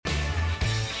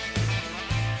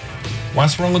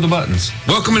What's wrong with the buttons?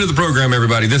 Welcome into the program,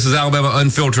 everybody. This is Alabama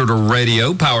Unfiltered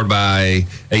Radio, powered by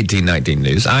 1819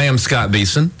 News. I am Scott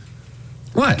Beeson.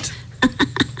 What?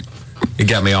 You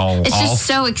got me all It's off. just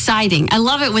so exciting. I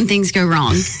love it when things go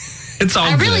wrong. It's all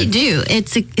I good. really do.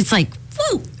 It's like,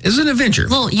 woo. It's an adventure.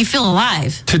 Well, you feel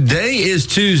alive. Today is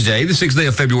Tuesday, the 6th day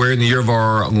of February in the year of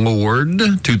our Lord,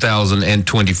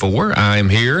 2024. I'm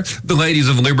here. The ladies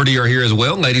of Liberty are here as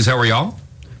well. Ladies, how are y'all?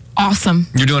 Awesome.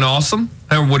 You're doing awesome?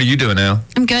 What are you doing now?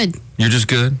 I'm good. You're just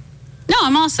good? No,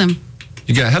 I'm awesome.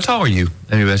 How tall are you,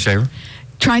 Amy Beth Shaver?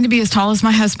 Trying to be as tall as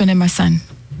my husband and my son.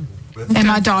 And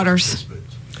my daughters.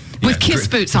 With Kiss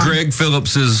boots on. Greg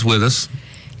Phillips is with us.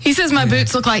 He says my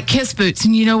boots look like Kiss boots,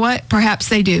 and you know what? Perhaps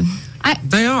they do.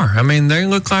 They are. I mean, they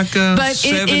look like But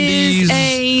 70s it is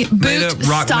a boot made-up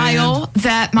rock style band.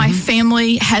 that my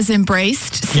family has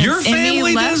embraced since Your Emmy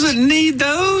family left. doesn't need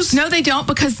those? No, they don't,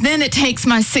 because then it takes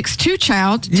my 6'2"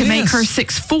 child to make her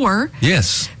 6'4".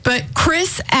 Yes. But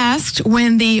Chris asked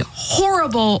when the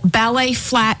horrible ballet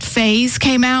flat phase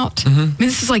came out. I mean,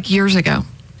 this is like years ago.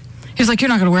 He was like, "You're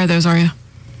not going to wear those, are you?"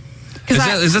 Is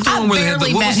that the one where they had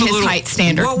barely met his height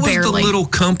standard. What was barely. the little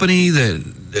company that,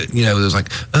 it was like,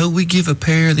 oh, we give a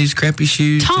pair of these crappy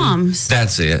shoes? Toms.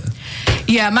 That's it.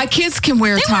 Yeah, my kids can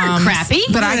wear They weren't Toms. crappy.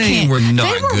 But I They can't. were not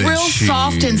They were good real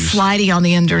soft and shoes. slidey on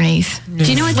the underneath. Do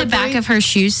you know what the back of her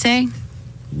shoes say?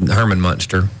 Herman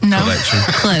Munster No. collection.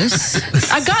 Close.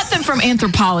 I got them from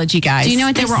Anthropology, guys. Do you know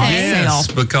what they they were on say? Yes,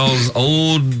 sale? because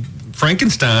old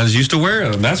Frankensteins used to wear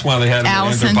them. That's why they had them in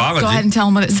Allison, Anthropology. go ahead and tell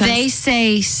them what it says. They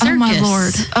say circus. Oh, my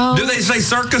Lord. Oh, Do they say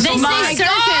circus? They on say them? my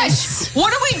circus. gosh.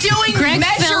 What are we doing? Greg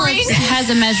measuring? Phillips has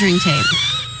a measuring tape.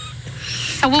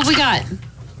 What we got?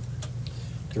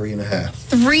 3.5.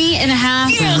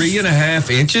 3.5. 3.5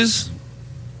 inches?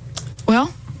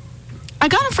 Well, I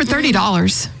got them for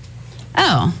 $30.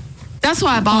 Oh. That's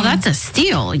why I bought Well, them. that's a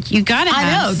steal. You got to have.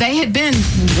 I know. They had been,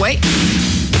 What?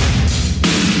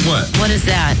 What is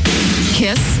that?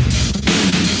 Kiss.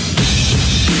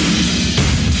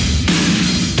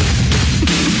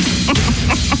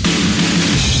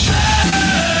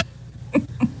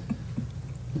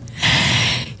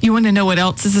 You want to know what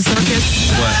else is a circus?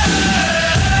 What?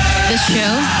 This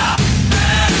show?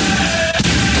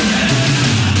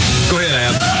 Go ahead,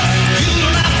 Ab.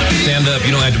 Stand up.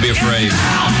 You don't have to be afraid.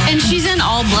 And she's in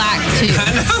all black, too.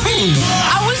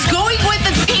 I was going with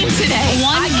the theme today.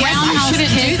 One I guess I roundhouse shouldn't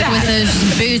do kick that. with those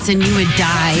boots and you would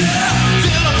die.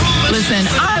 Listen,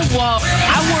 I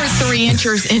wore 3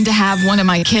 inchers in to have one of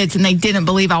my kids, and they didn't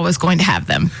believe I was going to have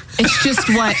them. It's just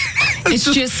what. It's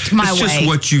just my It's way. just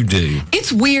what you do.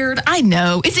 It's weird. I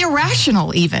know. It's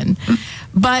irrational, even.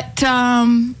 But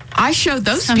I showed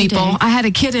those Someday. people. I had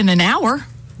a kid in an hour.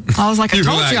 I was like, I You're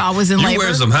told like, you I was in labor. You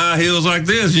wear some high heels like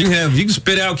this, you can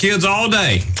spit out kids all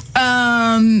day.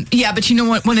 Yeah, but you know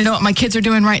what? Want to know what my kids are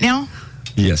doing right now?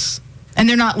 Yes. And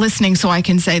they're not listening, so I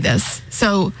can say this.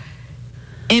 So,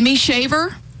 Emmy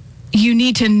Shaver, you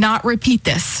need to not repeat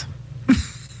this.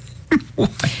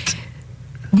 What?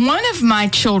 One of my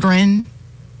children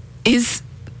is,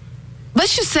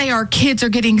 let's just say our kids are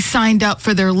getting signed up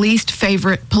for their least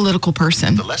favorite political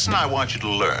person. The lesson I want you to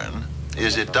learn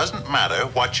is it doesn't matter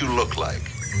what you look like.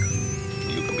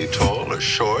 You can be tall or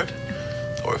short,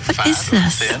 or fat is or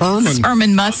this? thin,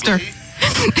 Herman Muster.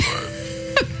 ugly,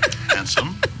 or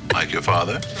handsome, like your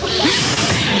father.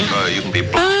 You can be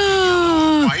black,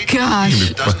 Oh, white.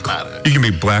 gosh. It doesn't matter. You can be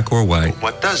black or white.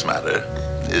 What does matter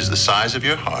is the size of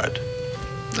your heart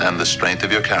and the strength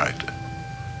of your character.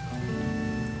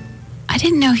 I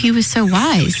didn't know he was so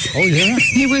wise. Oh, yeah.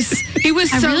 He was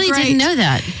I so really great. didn't know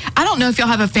that. I don't know if y'all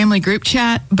have a family group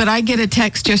chat, but I get a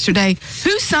text yesterday.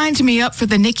 Who signed me up for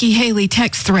the Nikki Haley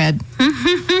text thread?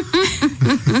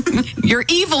 You're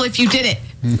evil if you did it.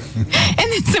 And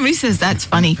then somebody says, that's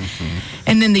funny.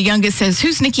 And then the youngest says,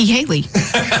 who's Nikki Haley? Good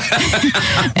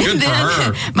And for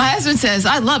her. then my husband says,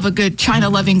 I love a good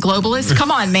China-loving globalist.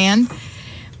 Come on, man.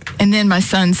 And then my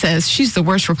son says, she's the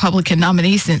worst Republican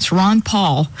nominee since Ron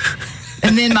Paul.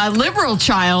 And then my liberal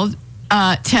child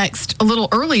texted a little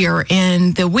earlier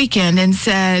in the weekend and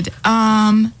said,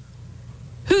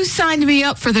 who signed me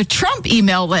up for the Trump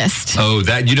email list? Oh,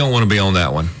 that you don't want to be on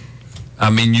that one. I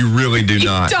mean, you really do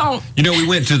not. don't. You know, we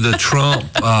went to the Trump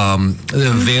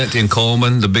event in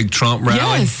Coleman, the big Trump rally.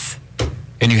 Yes.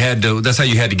 And you had to, that's how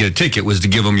you had to get a ticket, was to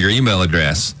give them your email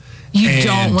address. You And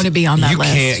don't want to be on that you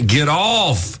list. can't get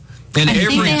off. And I think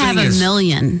they everything have a is...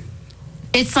 million.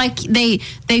 It's like they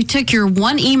took your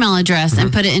one email address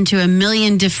and put it into a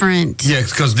million different. Yeah,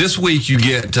 because this week you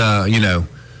get,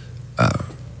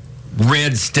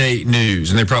 Red State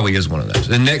News, and there probably is one of those.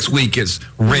 And next week it's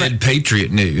Red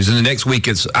Patriot News, and the next week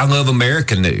it's I Love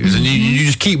America News. And you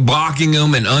just keep blocking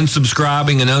them and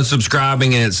unsubscribing,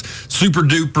 and it's super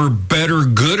duper better,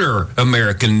 gooder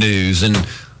American News. And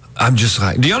I'm just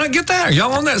like, do y'all not get that? Are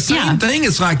y'all on that same thing?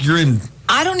 It's like you're in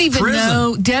I don't even prison.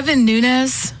 know. Devin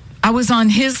Nunes, I was on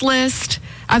his list.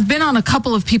 I've been on a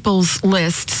couple of people's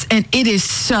lists, and it is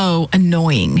so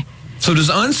annoying. So does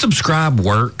unsubscribe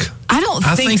work? I don't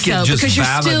think so, it just because you're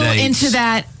still validates- into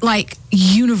that like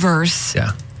universe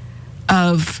Yeah.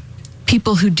 of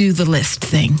people who do the list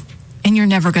thing, and you're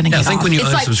never going to Yeah, get I think off. when you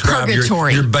It's like unsubscribe,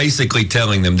 purgatory. you're basically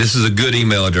telling them this is a good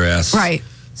email address. Right.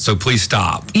 So please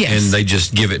stop. Yes. And they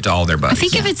just give it to all their buddies. I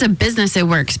think if it's a business, it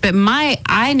works. But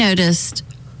I noticed,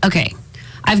 okay,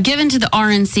 I've given to the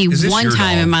RNC Is this one your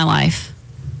time dog? in my life.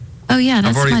 Oh, yeah,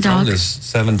 that's I've already my thrown dog. this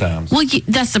 7 times. Well,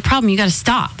 that's the problem. You got to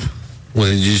stop. Well,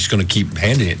 you're just going to keep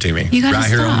handing it to me You gotta right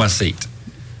here on stop. my seat.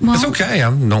 Well, It's okay.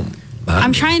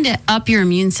 I'm trying to up your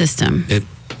immune system. It,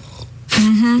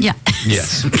 Yeah.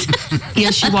 yes.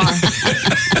 Yes, you are.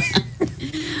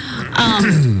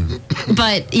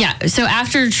 But yeah, so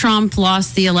after Trump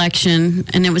lost the election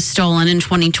and it was stolen in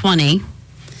 2020,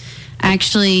 I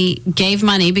actually gave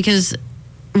money because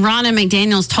Ronna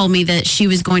McDaniels told me that she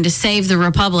was going to save the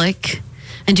Republic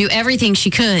and do everything she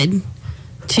could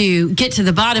to get to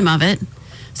the bottom of it.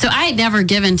 So I had never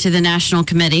given to the National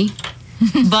Committee,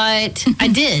 but I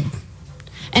did.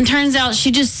 And turns out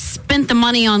she just spent the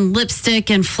money on lipstick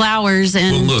and flowers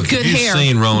and Well, look, Good if you've hair.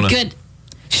 seen Rona. good.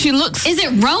 She looks. Is it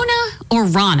Rona or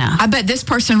Rana? I bet this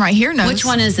person right here knows. Which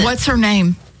one is it? What's her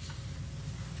name?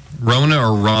 Rona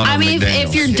or Ronna I mean, McDaniels?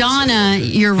 if you're Donna,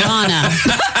 you're Rana.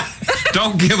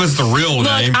 Don't give us the real Look,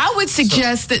 name. I would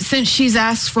suggest that since she's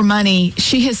asked for money,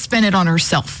 she has spent it on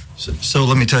herself. So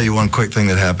let me tell you one quick thing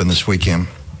that happened this weekend.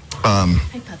 I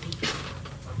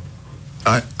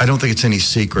don't think it's any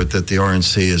secret that the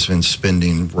RNC has been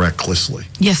spending recklessly.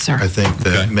 Yes, sir. I think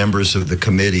that Okay. members of the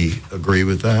committee agree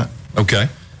with that. Okay.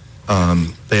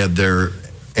 They had their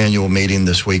annual meeting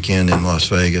this weekend in Las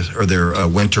Vegas, or their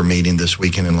winter meeting this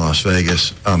weekend in Las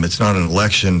Vegas. It's not an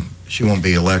election. She won't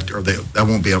be elected, or that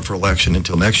won't be up for election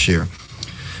until next year.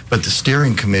 But the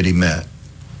steering committee met.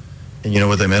 And you know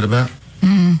what they met about?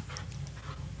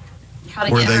 How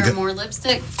to Were get they her go- more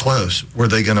lipstick? Close. Were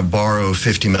they going to borrow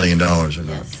 $50 million or not?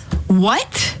 Yes.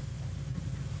 What?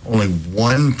 Only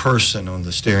one person on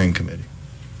the steering committee,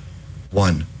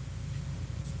 one,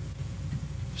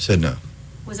 said no.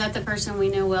 Was that the person we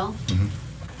know well?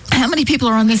 How many people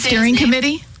are on the say his steering name?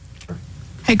 committee?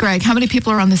 Hey, Greg, how many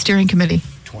people are on the steering committee?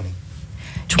 20.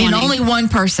 And only one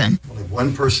person. Only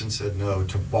one person said no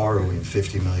to borrowing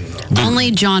 $50 million.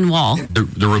 Only John Wall.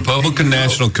 The Republican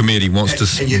National Committee wants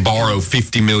to And you- borrow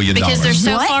 $50 million. Because they're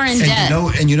so What? far in And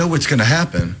debt. you know what's going to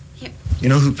happen? Yep. You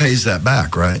know who pays that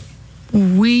back, right?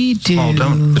 We do. Small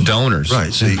donors. the donors.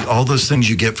 Right. So all those things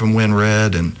you get from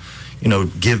WinRed and,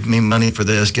 give me money for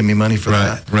this, give me money for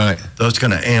Right, that. right. Those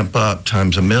going to amp up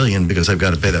times a million because they've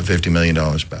got to pay that $50 million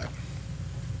back.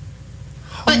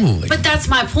 Holy. But that's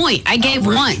my point. I gave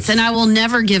once and I will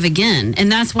never give again.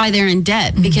 And that's why they're in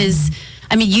debt. Because,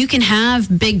 I mean, you can have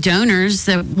big donors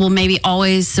that will maybe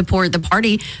always support the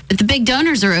party, but the big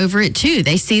donors are over it too.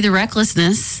 They see the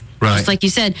recklessness, Right. just like you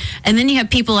said. And then you have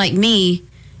people like me,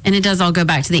 and it does all go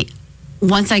back to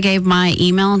once I gave my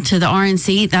email to the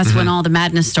RNC, that's when all the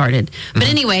madness started. But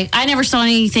anyway, I never saw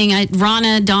anything.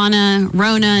 Ronna, Donna,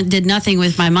 Rona did nothing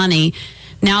with my money.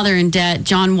 Now they're in debt.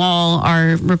 John Wall,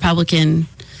 our Republican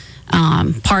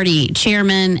party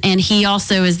chairman, and he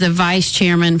also is the vice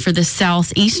chairman for the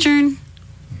South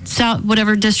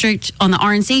whatever district on the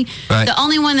RNC. Right. The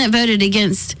only one that voted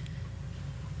against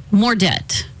more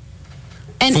debt.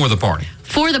 And For the party.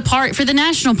 for the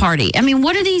National Party. I mean,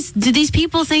 what are these? Do these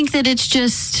people think that it's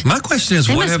just? My question is,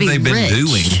 They what must have be they been rich.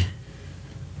 doing?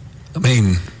 I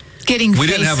mean, Getting We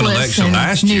didn't have an facelifts election and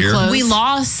last new year. clothes. We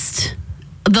lost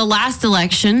the last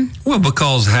election. well,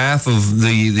 because half of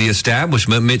the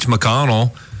establishment, Mitch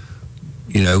McConnell,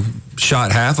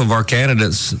 shot half of our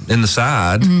candidates in the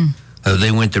side. Oh,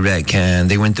 they went the right kind.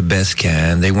 They went the best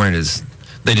kind.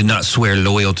 They did not swear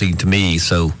loyalty to me,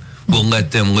 so we'll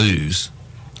let them lose.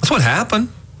 That's what happened.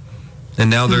 And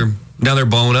now they're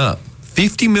blown up.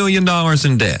 $50 million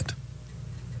in debt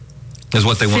is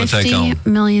what they want to take on. $50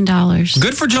 million.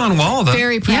 Good for John Wall, though.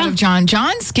 Very proud Yeah. of John.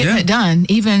 John's getting Yeah. it done,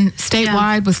 even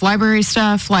statewide with library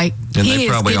stuff. Like, And he they is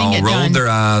probably getting all it rolled done. their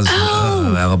eyes.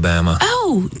 Alabama.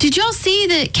 Oh, did y'all see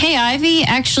that Kay Ivey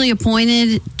actually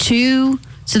appointed two?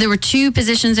 So there were two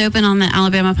positions open on the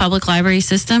Alabama Public Library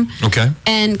system. Okay.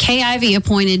 And Kay Ivey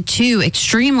appointed two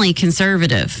extremely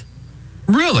conservative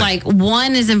Really? Like,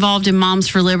 one is involved in Moms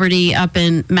for Liberty up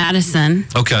in Madison.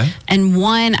 Okay. And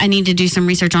one I need to do some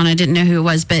research on. I didn't know who it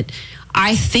was, but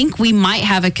I think we might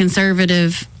have a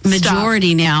conservative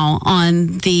majority now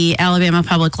on the Alabama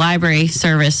Public Library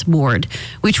Service Board,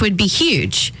 which would be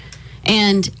huge.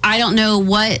 And I don't know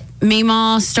what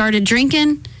Meemaw started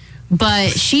drinking, but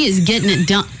she is getting it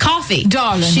done. Coffee.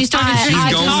 Darling, She started I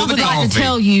drinking going just to would the like to coffee.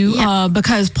 tell you, Yeah.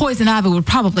 because Poison Ivy would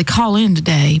probably call in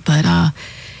today, but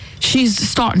she's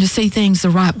starting to see things the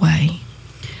right way.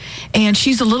 And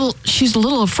she's a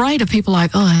little afraid of people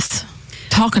like us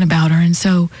talking about her, and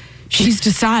so she's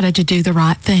decided to do the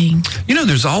right thing. You know,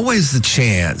 there's always the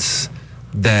chance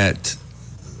that,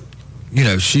 you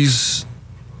know, she's,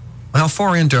 how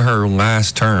far into her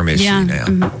last term is she now?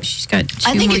 Mhm. She's got 2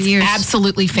 I think more it's years.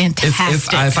 absolutely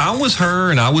fantastic. If I was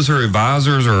her and I was her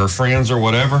advisors or her friends or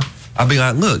whatever, I'd be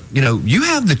like, look, you know, you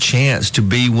have the chance to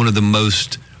be one of the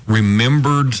most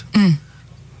remembered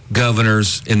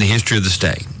governors in the history of the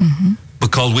state,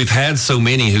 because we've had so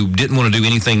many who didn't want to do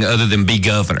anything other than be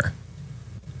governor.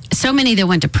 So many that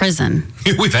went to prison.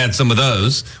 We've had some of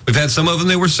those. We've had some of them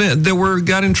that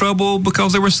got in trouble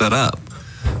because they were set up.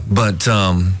 But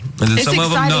and then It's some of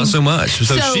them exciting. not so much.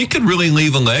 So So- she could really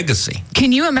leave a legacy.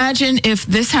 Can you imagine if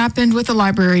this happened with the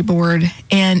library board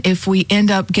and if we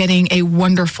end up getting a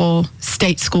wonderful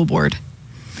state school board?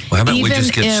 Well, how about we Even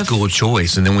just get if- school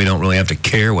choice and then we don't really have to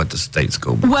care what the state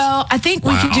school board. Well, I think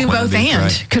we Wow, could do that'd both be and.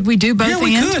 great. Could we do both Yeah,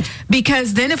 we and? could.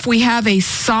 Because then if we have a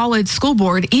solid school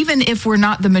board, even if we're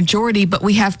not the majority, but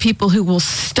we have people who will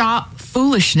stop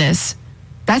foolishness,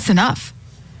 that's enough.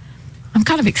 I'm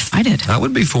kind of excited. I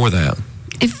would be for that.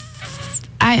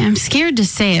 I am scared to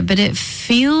say it, but it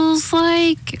feels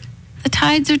like the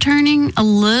tides are turning a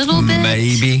little bit.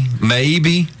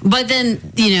 Maybe. But then,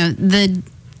 you know, the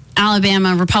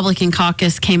Alabama Republican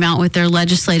caucus came out with their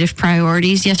legislative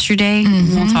priorities yesterday.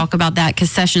 We'll talk about that because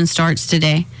session starts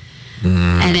today.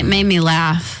 And it made me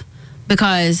laugh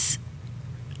because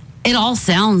it all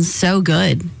sounds so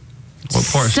good. What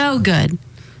part? So good.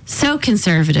 So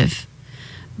conservative.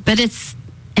 But it's,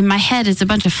 in my head, it's a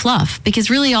bunch of fluff because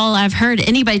really all I've heard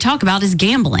anybody talk about is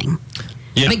gambling.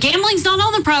 Yeah. But gambling's not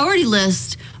on the priority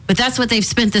list. But that's what they've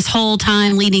spent this whole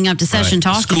time leading up to session Right.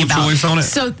 talking School about. choice on it.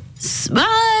 So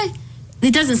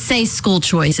It doesn't say school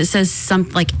choice. It says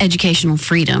something like educational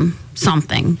freedom,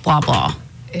 something, blah, blah.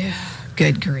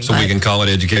 good grief. So we can call it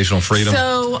educational freedom.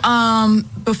 So,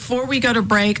 before we go to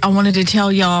break, I wanted to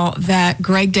tell y'all that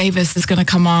Greg Davis is going to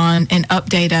come on and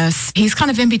update us. He's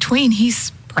kind of in between.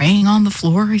 He's praying on the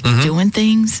floor, he's doing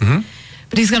things,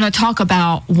 but he's going to talk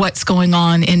about what's going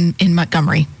on in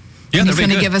Montgomery. Yeah, And that'd he's be going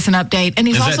to good. give us an update. And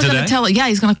he's Is that also going today? to tell it. Yeah,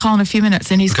 he's going to call in a few minutes,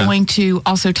 and he's Okay. going to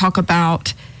also talk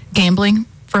about gambling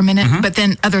for a minute, but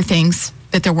then other things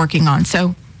that they're working on.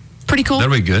 So, pretty cool.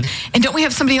 That'd be good. And don't we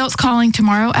have somebody else calling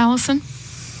tomorrow, Allison?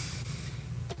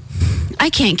 I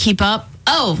can't keep up.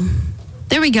 Oh,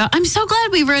 there we go. I'm so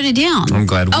glad we wrote it down. I'm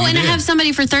glad we Oh, and I did. have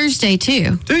somebody for Thursday,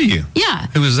 too. Do you? Yeah.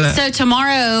 Who is that? So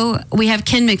tomorrow we have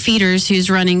Ken McFeeters, who's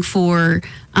running for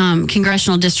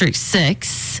Congressional District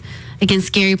 6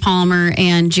 against Gary Palmer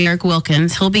and Jarek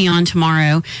Wilkins. He'll be on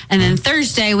tomorrow. And then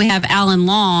Thursday we have Alan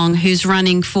Long, who's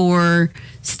running for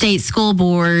State School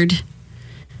Board.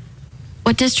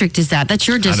 What district is that? That's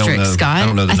your district, know. Scott. I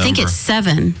don't know the think number. it's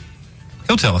 7.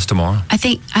 He'll tell us tomorrow. I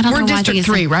don't We're know why I think District it's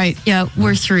 3, right? Yeah,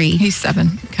 we're 3. He's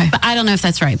 7. Okay. But I don't know if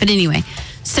that's right. But anyway,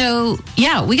 so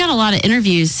yeah, we got a lot of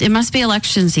interviews. It must be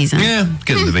election season. Yeah,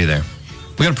 good to be there.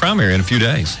 We got a primary in a few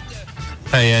days.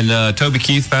 Hey, and Toby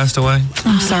Keith passed away.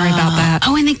 I'm sorry about that.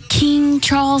 Oh, and the King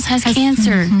Charles has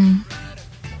cancer.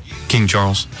 King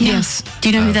Charles. Yes. Do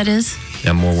you know who that is? Yeah,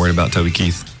 I'm more worried about Toby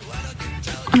Keith.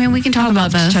 I mean, we can talk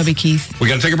about both. Toby Keith. We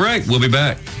got to take a break. We'll be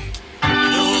back.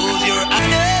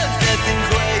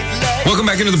 Welcome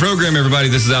back into the program, everybody.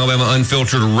 This is Alabama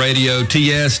Unfiltered Radio.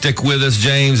 TS, stick with us.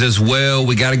 James as well.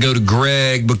 We got to go to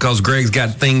Greg because Greg's got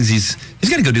things he's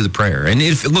got to go do the prayer. And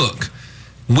look,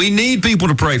 we need people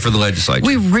to pray for the legislature.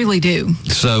 We really do.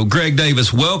 So, Greg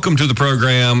Davis, welcome to the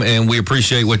program, and we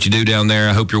appreciate what you do down there.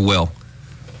 I hope you're well.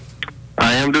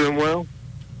 I am doing well,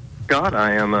 Scott.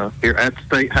 I am here at the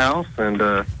State House, and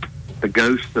the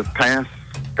ghosts of past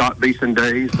Scott Beeson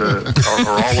days are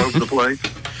all over the place.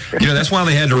 You know, that's why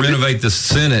they had to renovate the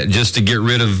Senate, just to get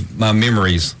rid of my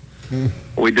memories.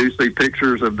 We do see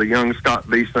pictures of the young Scott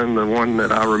Beeson, the one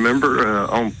that I remember,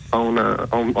 on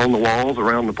the walls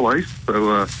around the place.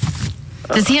 So,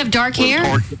 Does he have dark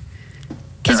hair?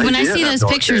 Because when I he did see have those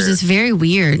dark pictures, hair. it's very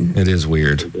weird. It is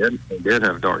weird. He did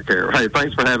have dark hair. Hey,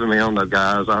 thanks for having me on, though,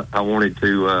 guys. I wanted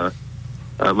to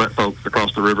let folks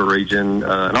across the river region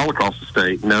and all across the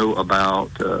state know about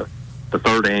the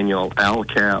third annual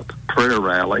ALCAP prayer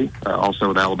rally,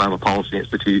 also at Alabama Policy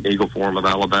Institute, Eagle Forum of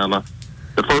Alabama.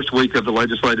 The first week of the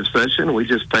legislative session, we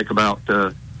just take about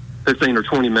 15 or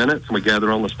 20 minutes, and we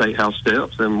gather on the State House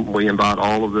steps, and we invite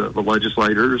all of the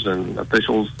legislators and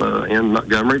officials in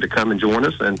Montgomery to come and join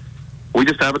us, and we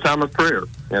just have a time of prayer.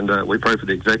 And we pray for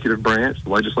the executive branch, the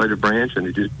legislative branch, and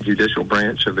the judicial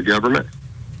branch of the government.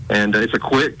 And it's a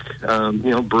quick,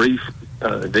 brief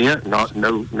event,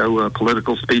 no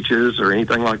political speeches or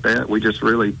anything like that. We just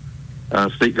really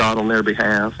seek God on their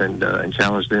behalf and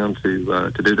challenge them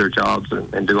to do their jobs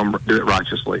and do it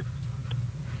righteously.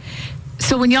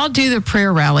 So when y'all do the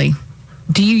prayer rally,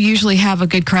 do you usually have a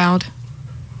good crowd?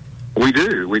 We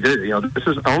do. This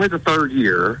is only the third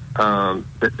year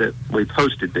that we've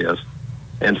hosted this.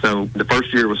 And so the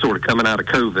first year was sort of coming out of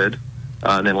COVID.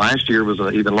 And then last year was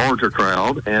an even larger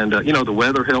crowd. And, the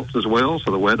weather helps as well.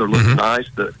 So the weather looks nice.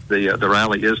 The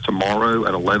rally is tomorrow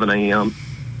at 11 a.m.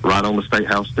 right on the State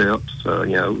House steps,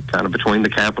 kind of between the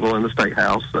Capitol and the State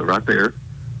House, right there.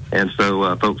 And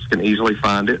so folks can easily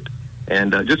find it.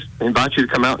 And just invite you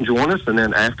to come out and join us. And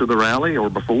then after the rally or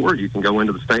before, you can go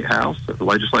into the State House. The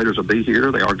legislators will be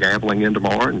here. They are gaveling in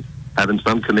tomorrow and having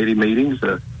some committee meetings.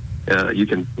 You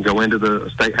can go into the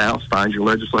State House, find your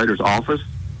legislator's office.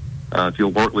 If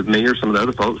you'll work with me or some of the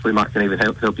other folks, we might can even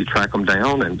help you track them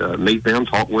down and meet them,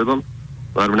 talk with them,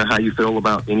 let them know how you feel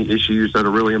about any issues that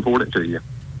are really important to you.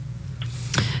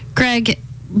 Greg,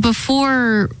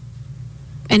 before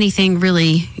anything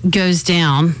really goes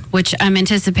down, which I'm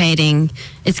anticipating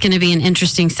it's going to be an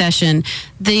interesting session,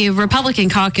 the Republican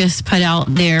caucus put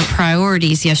out their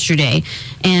priorities yesterday,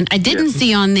 and I didn't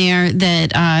see on there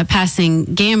that passing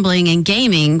gambling and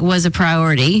gaming was a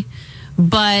priority,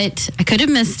 but I could have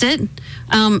missed it.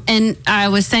 And I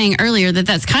was saying earlier that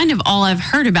that's kind of all I've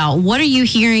heard about. What are you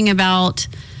hearing about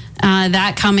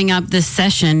that coming up this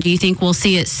session? Do you think we'll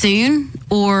see it soon,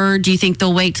 or do you think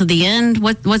they'll wait till the end?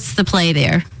 What's the play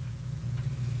there?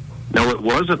 No, it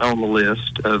wasn't on the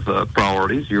list of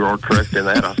priorities. You are correct in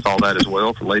that. I saw that as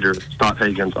well from Leader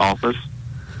Stothagen's office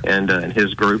and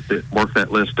his group that worked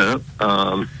that list up.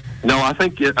 No, I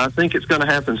think it's going to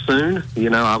happen soon.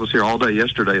 I was here all day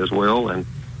yesterday as well, and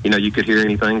you could hear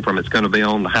anything from it's going to be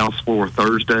on the House floor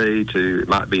Thursday to it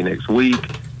might be next week.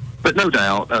 But no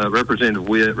doubt, Representative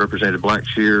Witt, Representative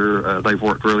Blackshear, they've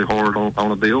worked really hard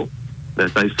on a bill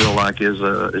that they feel like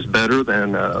is better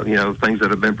than things that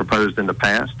have been proposed in the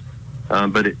past.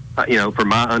 But from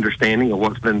my understanding of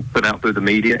what's been put out through the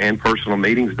media and personal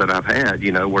meetings that I've had,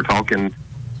 we're talking.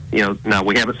 Now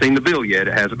we haven't seen the bill yet;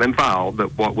 it hasn't been filed.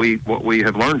 But what we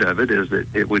have learned of it is that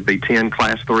it would be 10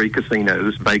 Class 3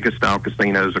 casinos, Vegas-style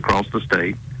casinos across the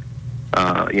state.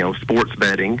 Sports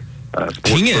betting. Sports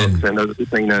books and those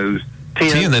casinos.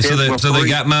 10 so they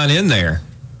got mine in there.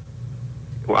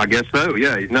 Well, I guess so,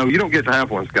 yeah. No, you don't get to have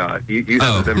one, Scott. You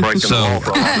haven't been breaking the law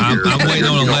for a lot of years. I'm waiting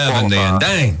on 11 then.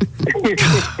 Dang.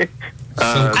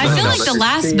 I feel like the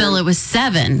last bill, it was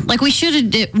 7. Like we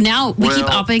should have, now we keep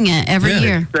upping it every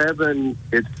year.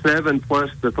 It's 7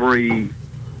 plus the 3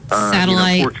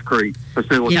 satellite Porch Creek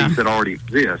facilities that already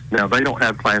exist. Now, they don't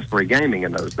have Class 3 gaming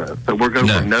in those, though. So we're going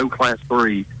from no Class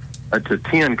 3 to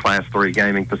 10 Class 3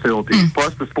 gaming facilities,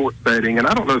 plus the sports betting. And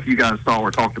I don't know if you guys saw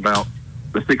or talked about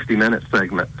the 60 Minutes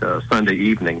segment Sunday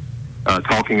evening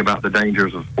talking about the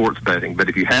dangers of sports betting. But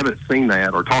if you haven't seen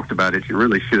that or talked about it, you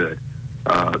really should.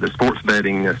 The sports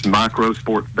betting, micro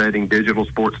sports betting, digital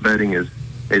sports betting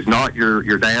is not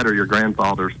your dad or your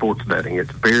grandfather's sports betting.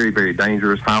 It's very, very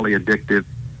dangerous, highly addictive.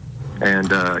 And,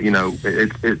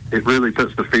 it really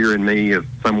puts the fear in me of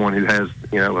someone who has,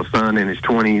 a son in his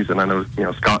 20s, and I know,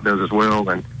 Scott does as well,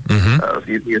 and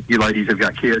you ladies have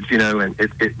got kids, and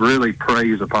it really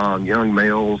preys upon young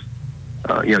males.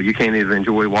 You can't even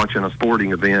enjoy watching a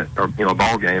sporting event or, a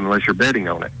ball game unless you're betting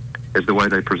on it, is the way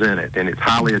they present it. And it's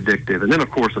highly addictive. And then,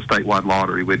 of course, a statewide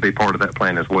lottery would be part of that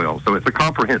plan as well. So it's a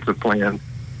comprehensive plan,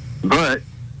 but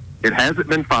it hasn't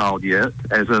been filed yet.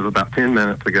 As of about 10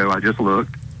 minutes ago, I just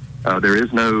looked. There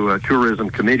is no tourism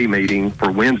committee meeting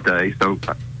for Wednesday. So,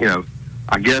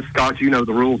 I guess, Scott, you know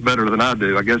the rules better than I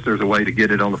do. I guess there's a way to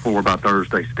get it on the floor by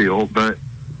Thursday still, but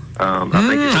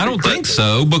I don't think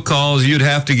so, because you'd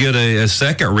have to get a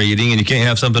second reading, and you can't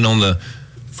have something on the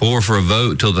floor for a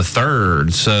vote till the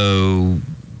 3rd. So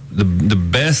the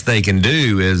best they can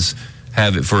do is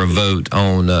have it for a vote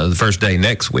on the first day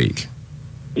next week.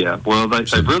 Yeah, well,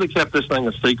 they've really kept this thing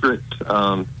a secret.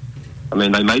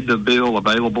 They made the bill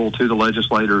available to the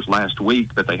legislators last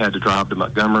week, but they had to drive to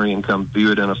Montgomery and come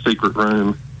view it in a secret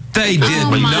room. They did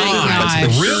not.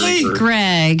 Really?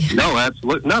 Greg. No,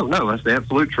 absolute. No, that's the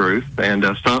absolute truth. And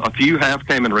a few have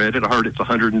came and read it. I heard it's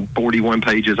 141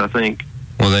 pages, I think.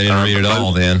 Well, they didn't read it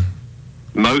all then.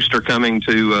 Most are coming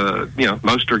to,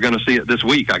 most are going to see it this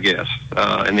week, I guess.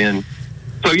 And then,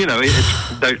 so,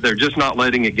 they're just not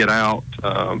letting it get out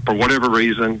for whatever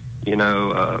reason. They're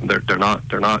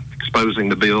not exposing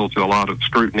the bill to a lot of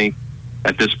scrutiny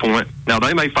at this point. Now,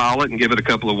 they may file it and give it a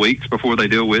couple of weeks before they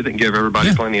deal with it and give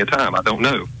everybody plenty of time. I don't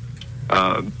know.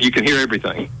 You can hear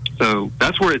everything. So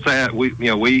that's where it's at. We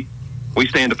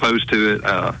stand opposed to it.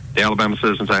 The Alabama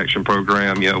Citizens Action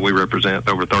Program, we represent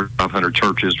over 3,500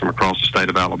 churches from across the state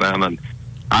of Alabama, and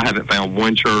I haven't found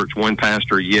one church, one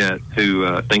pastor yet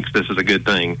who thinks this is a good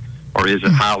thing or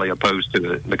isn't highly opposed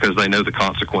to it because they know the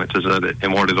consequences of it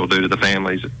and what it'll do to the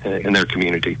families in their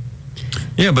community.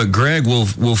 Yeah, but Greg,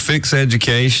 will fix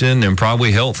education and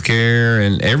probably health care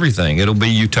and everything. It'll be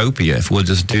utopia if we'll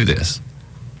just do this.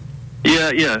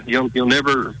 Yeah. They'll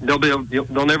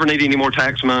never need any more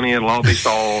tax money. It'll all be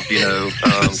solved.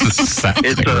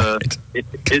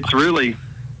 It's really,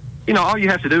 all you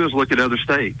have to do is look at other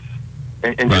states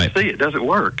and just see it doesn't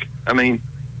work. I mean,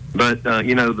 but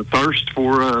the thirst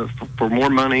for more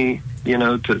money,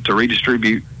 to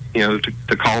redistribute,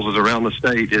 to causes around the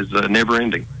state is never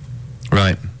ending.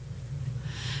 Right.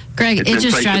 Greg, it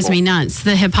just drives me nuts,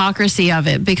 the hypocrisy of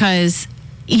it, because,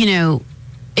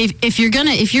 if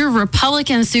your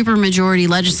Republican supermajority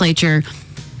legislature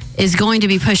is going to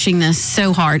be pushing this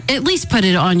so hard, at least put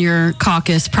it on your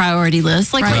caucus priority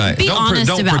list. Like, be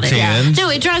honest about it. Yeah. No,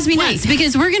 it drives me nuts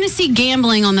because we're going to see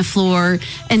gambling on the floor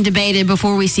and debated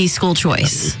before we see school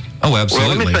choice. Oh,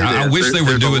 absolutely. Well, I wish they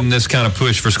were doing this kind of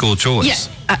push for school choice.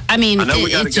 Yeah.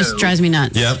 It just drives me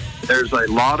nuts. Yep. There's a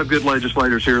lot of good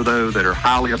legislators here, though, that are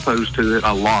highly opposed to it.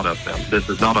 A lot of them. This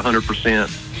is not a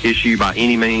 100% issue by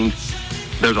any means.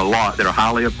 There's a lot that are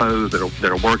highly opposed,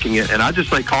 that are working it. And I just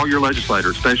say call your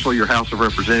legislator, especially your House of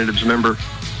Representatives member,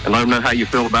 and let them know how you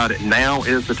feel about it. Now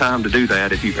is the time to do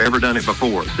that if you've ever done it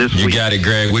before. You got it,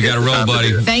 Greg. We got to roll,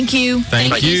 buddy. Thank you.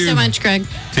 Thank you so much, Greg.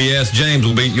 T.S. James,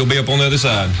 you'll be up on the other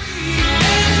side.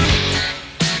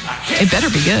 It better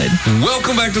be good.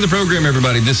 Welcome back to the program,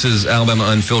 everybody. This is Alabama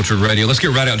Unfiltered Radio. Let's get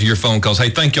right out to your phone calls. Hey,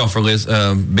 thank y'all for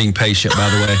being patient, by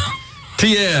the way.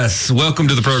 T.S., welcome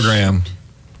to the program.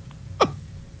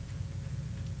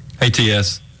 Hey,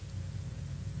 T.S.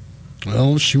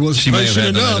 Well, she may have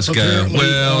had to let us go.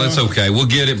 Well, it's okay. We'll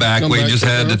get it back. We just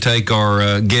had to take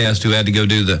our guest who had to go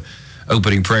do the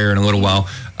opening prayer in a little while.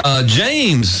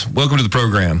 James, welcome to the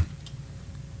program.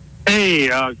 Hey,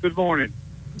 good morning.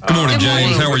 Good morning,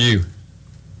 James. How are you?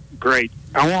 Great.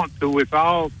 I want to, with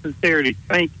all sincerity,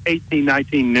 thank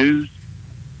 1819 News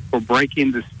for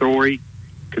breaking the story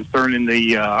concerning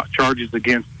the charges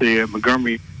against the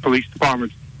Montgomery Police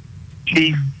Department's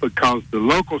chief, because the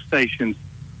local stations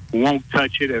won't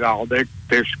touch it at all.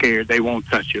 They're scared. They won't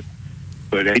touch it.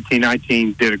 But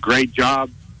 1819 did a great job.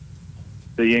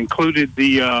 They included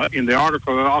in the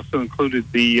article. It also included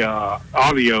the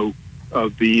audio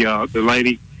of the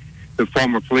lady, the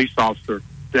former police officer,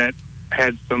 that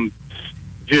had some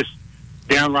just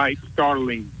downright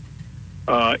startling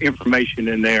information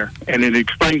in there, and it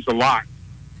explains a lot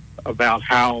about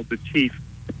how the chief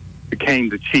became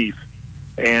the chief.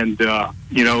 And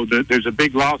there's a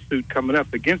big lawsuit coming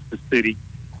up against the city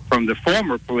from the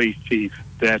former police chief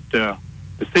that the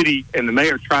city and the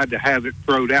mayor tried to have it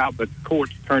thrown out, but the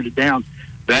courts turned it down.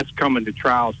 That's coming to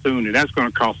trial soon, and that's going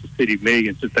to cost the city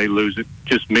millions if they lose it,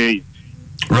 just millions.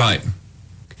 Right.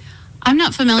 I'm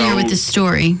not familiar with this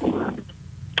story.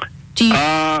 Do you?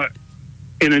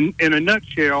 In a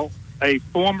nutshell, a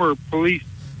former police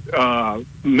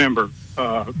member,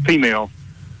 female,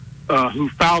 who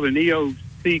filed an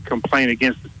EOC complaint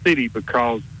against the city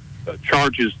because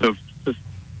charges of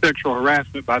sexual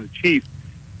harassment by the chief.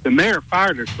 The mayor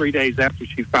fired her 3 days after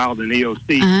she filed an EOC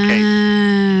case.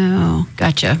 Oh,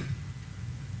 gotcha.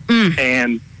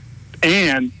 And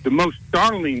the most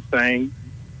startling thing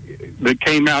that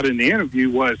came out in the interview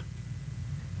was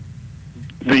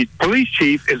the police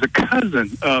chief is a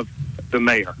cousin of the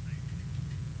mayor.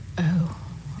 Oh.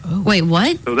 Wait,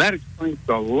 what? So that explains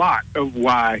a lot of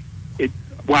why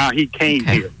he came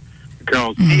here,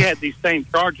 because he had these same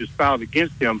charges filed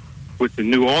against him with the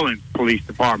New Orleans Police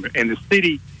Department, and the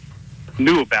city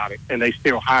knew about it, and they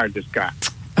still hired this guy.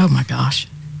 Oh my gosh!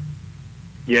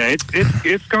 Yeah,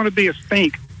 it's going to be a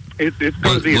stink. It's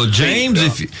going to be. Well, James,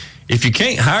 if you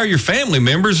can't hire your family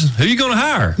members, who are you going to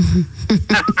hire?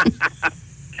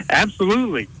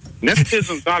 Absolutely,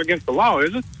 nepotism's not against the law,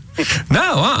 is it?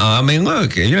 No, I mean,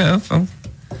 look,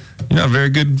 you're not a very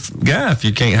good guy if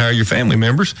you can't hire your family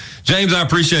members. James, I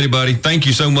appreciate it, buddy. Thank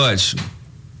you so much.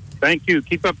 Thank you.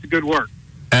 Keep up the good work.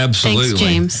 Absolutely. Thanks,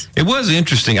 James. It was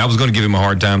interesting. I was going to give him a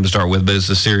hard time to start with, but it's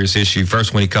a serious issue.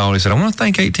 First, when he called, he said, I want to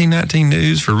thank 1819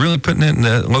 News for really putting it in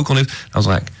the local news. I was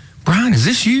like, Brian, is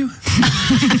this you?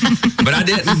 But I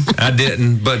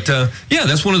didn't. But, yeah,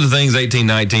 that's one of the things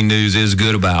 1819 News is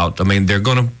good about. I mean, they're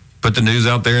going to put the news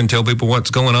out there and tell people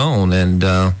what's going on and,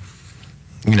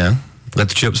 you know, let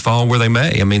the chips fall where they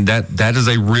may. I mean, that is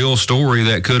a real story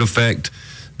that could affect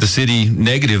the city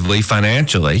negatively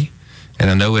financially. And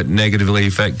I know it negatively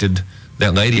affected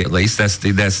that lady, at least. That's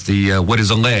the what is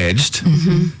alleged.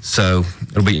 Mm-hmm. So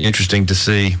it'll be interesting to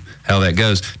see how that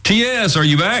goes. T.S., are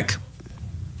you back?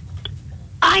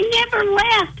 I never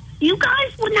left. You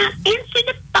guys would not answer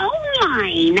the phone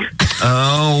line.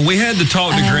 Oh, we had to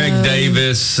talk to Greg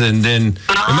Davis, and then it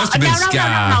must have been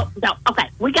Sky. No. Okay,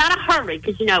 we got to hurry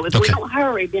because, you know, if we don't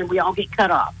hurry, then we all get cut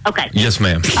off. Okay. Yes,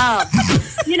 ma'am.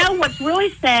 You know, what's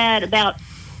really sad about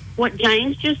what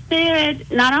James just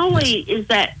said, not only is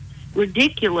that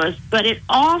ridiculous, but it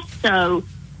also, we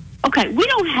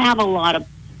don't have a lot of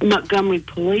Montgomery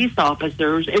police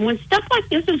officers, and when stuff like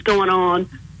this is going on,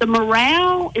 the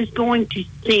morale is going to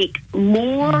sink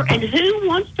more, and who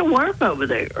wants to work over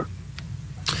there?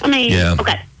 I mean,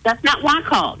 that's not why I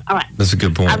called. All right. That's a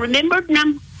good point. I remembered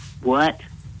what?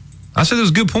 I said it was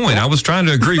a good point. I was trying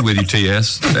to agree with you,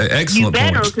 T.S. Excellent You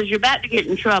better, point. because you're about to get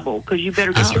in trouble, because you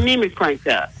better get your memory cranked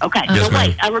up. Okay, Yes, so wait,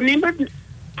 ma'am. I remembered,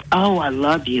 I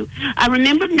love you. I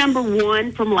remembered number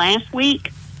 1 from last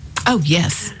week. Oh,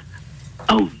 yes.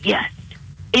 Oh, yes.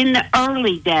 In the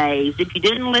early days, if you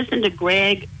didn't listen to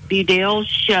Greg Budell's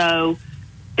show,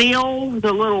 Bill,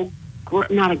 the little,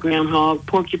 not a groundhog,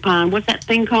 porcupine, what's that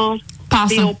thing called?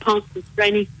 Possum. Bill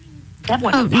Punxsutawney. That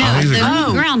wasn't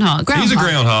Groundhog. He's a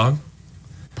groundhog.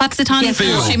 Puxatawny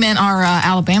Phil. She meant our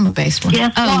Alabama-based one.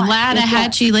 Guess what?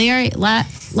 Latahatchee Larry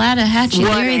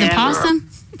the possum?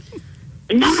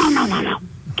 No.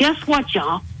 Guess what,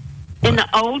 y'all? In the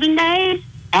olden days,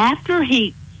 after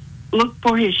he looked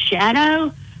for his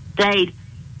shadow, they'd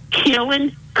kill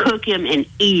him, cook him, and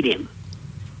eat him.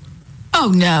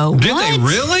 Oh, no. Did they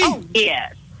really? Oh,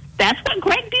 yes. That's what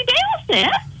Greg Budell said.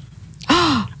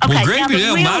 Well, Greg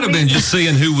Budell might have been just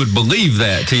seeing who would believe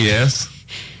that, T.S.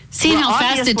 Seeing how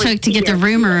fast it took to get the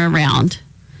rumor around.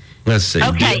 Let's see.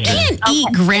 Okay. You can't eat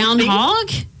groundhog.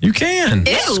 You can.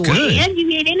 Ew, good. man, you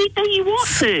eat anything you want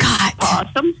to. Scott.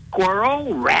 Possum,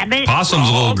 squirrel, rabbit. Possum's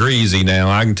a little greasy now,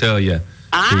 I can tell you.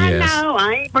 I Yes. know.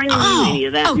 I ain't bringing you any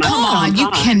of that. Oh, come on. You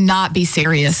cannot be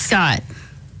serious. Scott.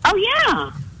 Oh,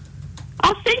 yeah.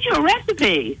 I'll send you a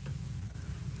recipe.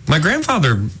 My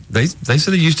grandfather, they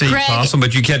said they used to eat Greg. possum,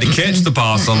 but you had to catch the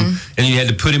possum, and you had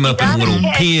to put him up in a little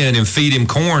pen and feed him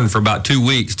corn for about 2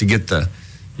 weeks to get the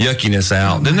yuckiness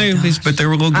out. But they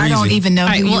were a little greasy. I don't even know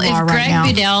who you are right now.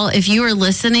 Greg Budell, if you are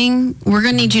listening, we're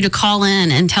going to need you to call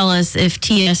in and tell us if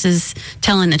TS is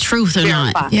telling the truth or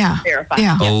not. Yeah. Verify.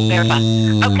 Yeah.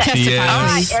 Oh, Okay. T.S. All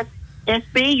right,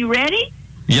 SB, you ready?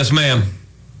 Yes, ma'am.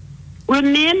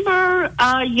 Remember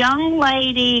a young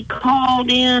lady called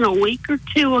in a week or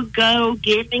two ago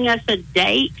giving us a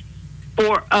date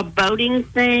for a boating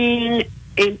thing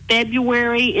in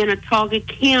February in Autauga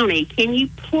County. Can you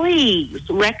please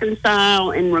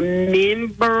reconcile and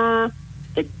remember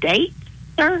the date,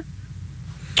 sir?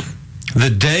 The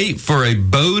date for a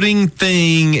boating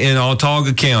thing in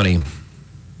Autauga County.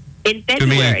 In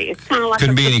February. It's kind of like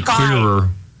Couldn't a be any surprise. clearer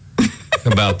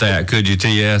about that, could you,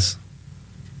 T.S.?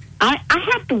 I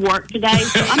have to work today,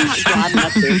 so I'm not driving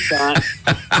up there, Scott.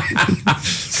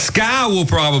 Sky will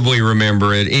probably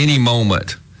remember at any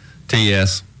moment,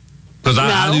 T.S., because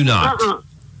I do not.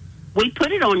 We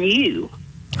put it on you.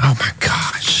 Oh, my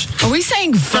gosh. Are we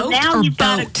saying vote now or you've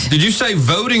gotta- boat? Did you say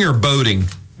voting or boating?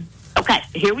 Okay,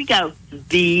 here we go.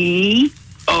 VOTE.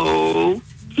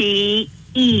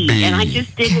 And I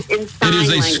just did it in sign It is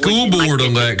a language school in my board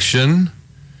kitchen. election,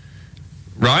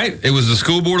 right? It was the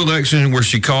school board election where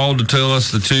she called to tell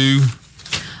us the people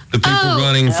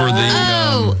running for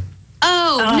the.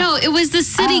 No, it was the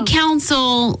city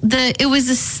council. It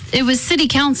was city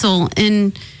council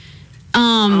and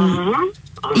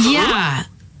yeah.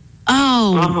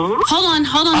 Oh, hold on.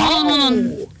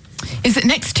 Is it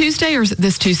next Tuesday or is it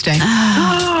this Tuesday?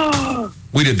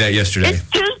 We did that yesterday. It's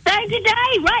Tuesday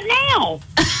today, right now.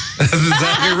 That's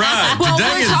exactly right. Well, Today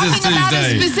we're is talking this about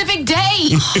Tuesday. a specific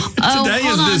day. Today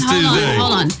is this Tuesday.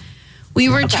 Hold on. We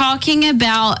were talking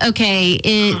about,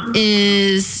 it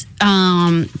is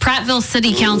Prattville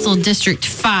City Council District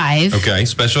 5. Okay,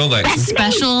 special election.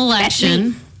 Special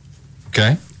election.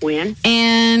 Okay. When?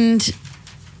 And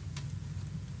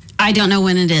I don't know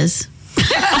when it is.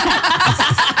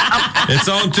 It's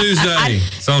on Tuesday.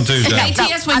 Hey,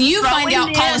 T.S., when you find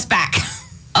out, call us back.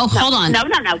 Oh, hold on. No.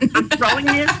 I'm throwing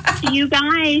this to you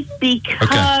guys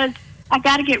because I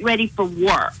got to get ready for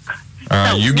work. All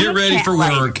right, you get ready for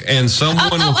work, and someone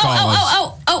will call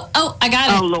us. I got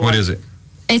it. Oh, Lord. What is it?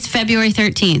 It's February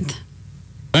 13th.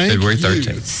 February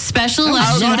 13th. Special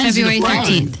election on February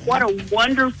 13th. What a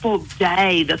wonderful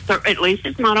day. At least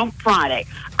it's not on Friday.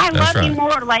 I That's love you right.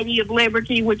 more, Lady of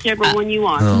Liberty, whichever one you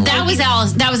are. That was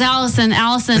Alice. That was Allison.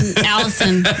 Allison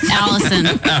Allison did it.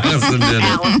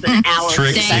 Allison.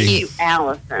 Trixie. Thank you,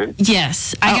 Allison.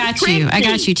 Yes, I got you. I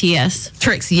got you, T.S.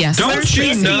 Tricks, yes. Don't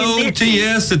you know,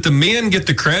 T.S., that the men get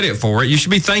the credit for it? You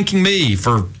should be thanking me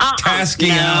for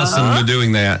tasking Allison with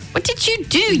doing that. What did you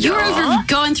do? You were over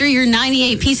going through your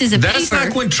 98 pieces of That's paper.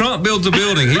 like when Trump builds a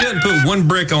building. He doesn't put one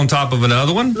brick on top of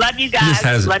another one. Love you He just has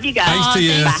guys. it. Love you guys. Thanks,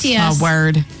 T.S. Thanks, T.S. My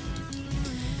word.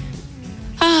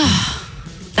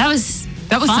 That was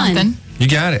fun. Something. You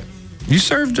got it. You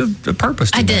served a purpose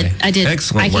today. I did.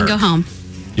 Excellent I can work. go home.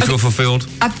 You feel fulfilled?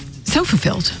 I'm so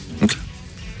fulfilled. Okay.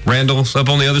 Randall's up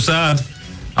on the other side.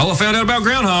 Oh, I found out about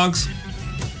groundhogs.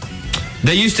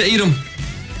 They used to eat them.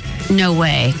 No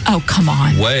way. Oh, come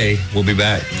on. We'll be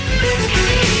back.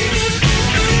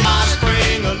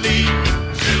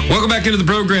 Welcome back into the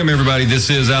program, everybody. This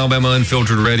is Alabama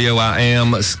Unfiltered Radio. I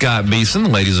am Scott Beeson. The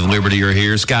Ladies of Liberty are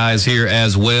here. Sky is here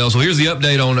as well. So here's the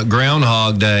update on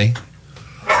Groundhog Day.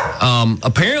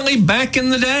 Apparently, back in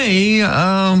the day,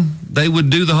 they would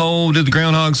do the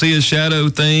groundhog see his shadow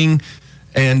thing,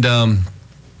 and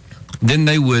then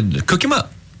they would cook him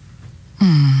up.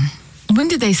 When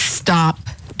did they stop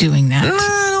doing that?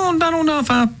 I don't know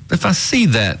if I see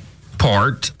that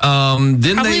part.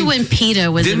 Probably when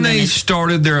PETA was Then they invented.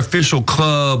 started their official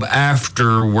club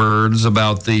afterwards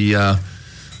about the,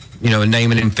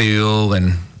 name and feel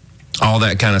and all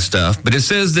that kind of stuff. But it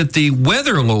says that the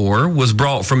weather lore was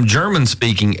brought from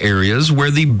German-speaking areas where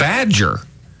the badger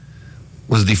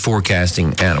was the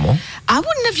forecasting animal. I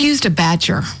wouldn't have used a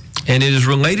badger. And it is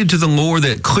related to the lore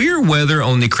that clear weather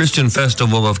on the Christian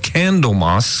festival of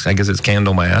Candlemas, I guess it's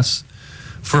Candlemas,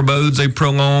 forebodes a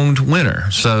prolonged winter.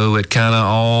 So it kind of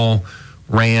all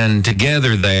ran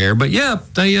together there. But yeah,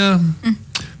 they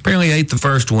apparently ate the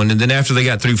first one. And then after they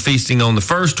got through feasting on the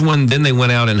first one, then they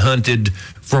went out and hunted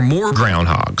for more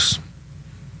groundhogs.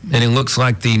 And it looks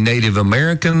like the Native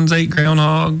Americans ate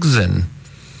groundhogs. And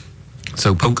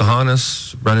so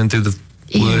Pocahontas running through the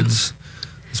woods.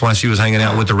 That's why she was hanging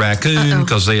out with the raccoon,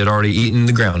 because they had already eaten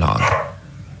the groundhog.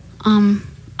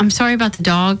 I'm sorry about the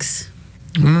dogs.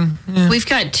 Yeah. We've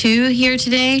got 2 here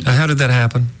today. How did that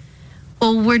happen?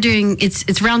 Well, we're doing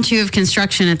it's round 2 of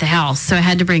construction at the house, so I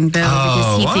had to bring Bo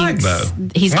because he thinks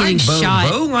he's getting shot.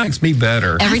 Bo likes me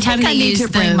better. Every time they use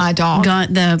bring my dog.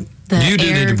 Gun, the You do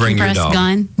air need to bring your compressed dog.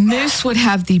 gun. Moose would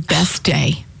have the best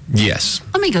day. Yes.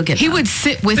 Let me go get He Bo. would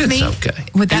sit with It's me. okay.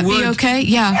 Would that He be would? okay?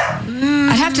 Yeah.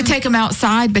 I'd have to take him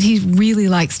outside, but he really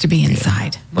likes to be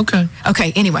inside. Okay.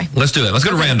 Okay, anyway. Let's do it. Let's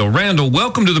go to Randall. Randall,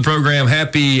 welcome to the program.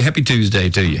 Happy Tuesday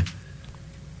to you.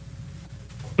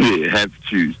 Yeah, happy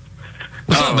Tuesday.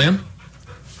 What's up, man?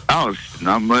 Oh,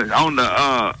 not much. On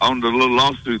the little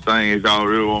lawsuit thing, if y'all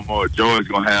really want more, Joy's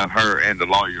gonna have her and the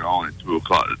lawyer on at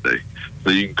 2:00 today, so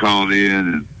you can call in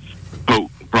and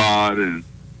poke and prod and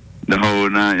the whole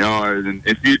 9 yards. And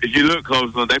if you look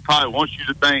close enough, they probably want you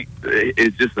to think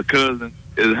it's just a cousin.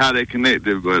 Is how they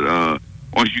connected, but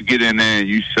once you get in there and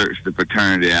you search the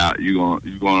fraternity out, you're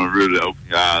gonna really open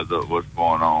your eyes up what's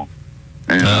going on.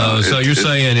 And, So you're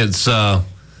saying it's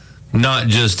not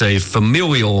just a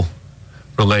familial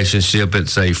relationship,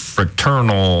 it's a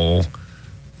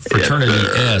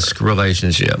fraternity-esque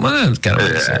relationship. Well, that kind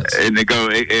of makes sense. And it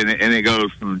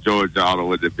goes from Georgia all the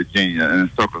way to Virginia, and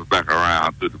it circles back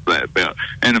around through the black belt.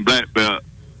 And the black belt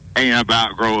ain't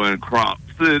about growing crops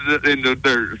in the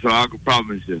dirt, so I can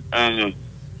promise you.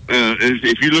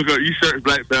 If you look up, you search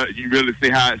black belt, you really see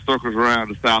how it circles around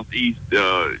the southeast.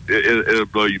 It'll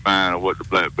blow your mind on what the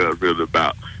black belt is really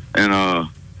about, and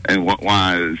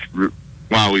why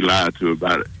we lied to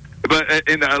about it. But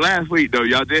in the last week, though,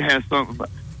 y'all did have something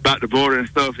about the border and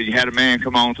stuff, and you had a man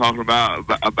come on talking about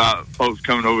folks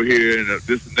coming over here and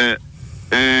this and that,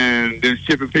 and then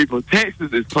shipping people.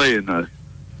 Texas is playing us.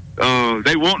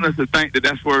 They want us to think that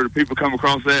that's where the people come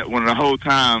across at, when the whole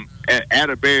time at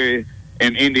Atterbury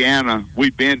in Indiana,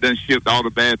 we've been done shipped all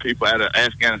the bad people out of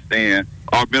Afghanistan.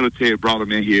 Our military brought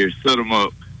them in here, set them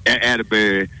up at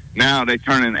Atterbury. Now they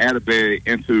turning Atterbury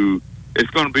into,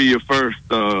 it's going to be your first,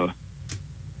 I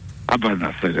better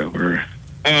not say that word,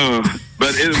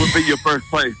 but it would be your first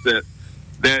place that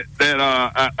that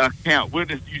count. We'll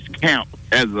just use count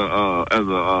as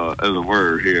a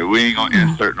word here. We ain't gonna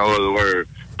insert no other word.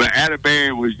 But Atterbury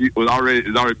has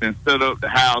already been set up to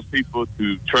house people,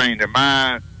 to train their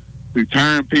mind, to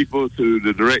turn people to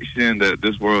the direction that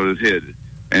this world is headed,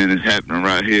 and it's happening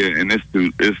right here. And it's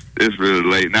really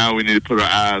late. Now we need to put our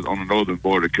eyes on the northern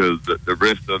border, because the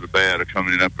rest of the bad are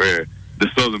coming in up there. The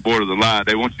southern border's a lie.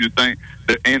 They want you to think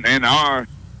that, and our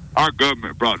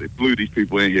government flew these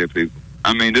people in here, people.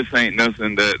 I mean, this ain't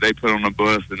nothing that they put on the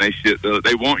bus and they shipped.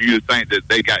 They want you to think that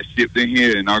they got shipped in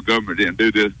here and our government didn't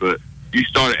do this. But you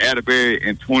started Atterbury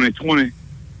in 2020,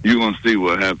 you're gonna see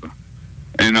what happened.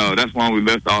 And that's why we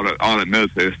left all that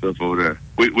military stuff over there.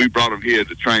 We brought them here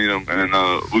to train them, and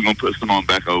we're gonna put some on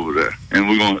back over there. And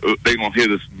they're gonna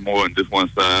hit us more on this one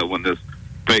side when this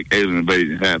fake alien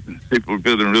invasion happens. People are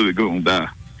feeling really good and die.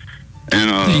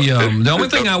 And the only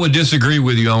thing I would disagree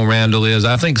with you on, Randall, is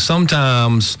I think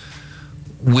sometimes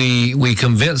we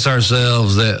convince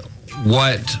ourselves that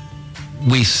what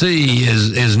we see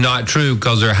is not true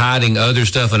because they're hiding other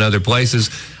stuff in other places.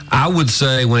 I would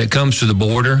say when it comes to the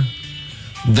border,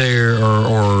 there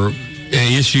are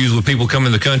issues with people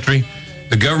coming to the country.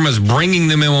 The government's bringing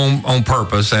them in on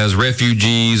purpose as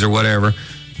refugees or whatever.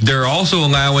 They're also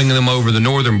allowing them over the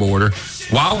northern border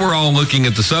while we're all looking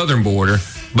at the southern border.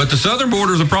 But the southern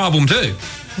border is a problem too.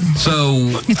 So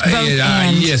it's both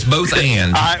and. Yes, both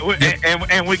and. All right,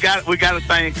 and we got a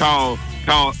thing called.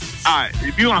 All right,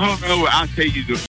 if you want to hold me over, I'll tell you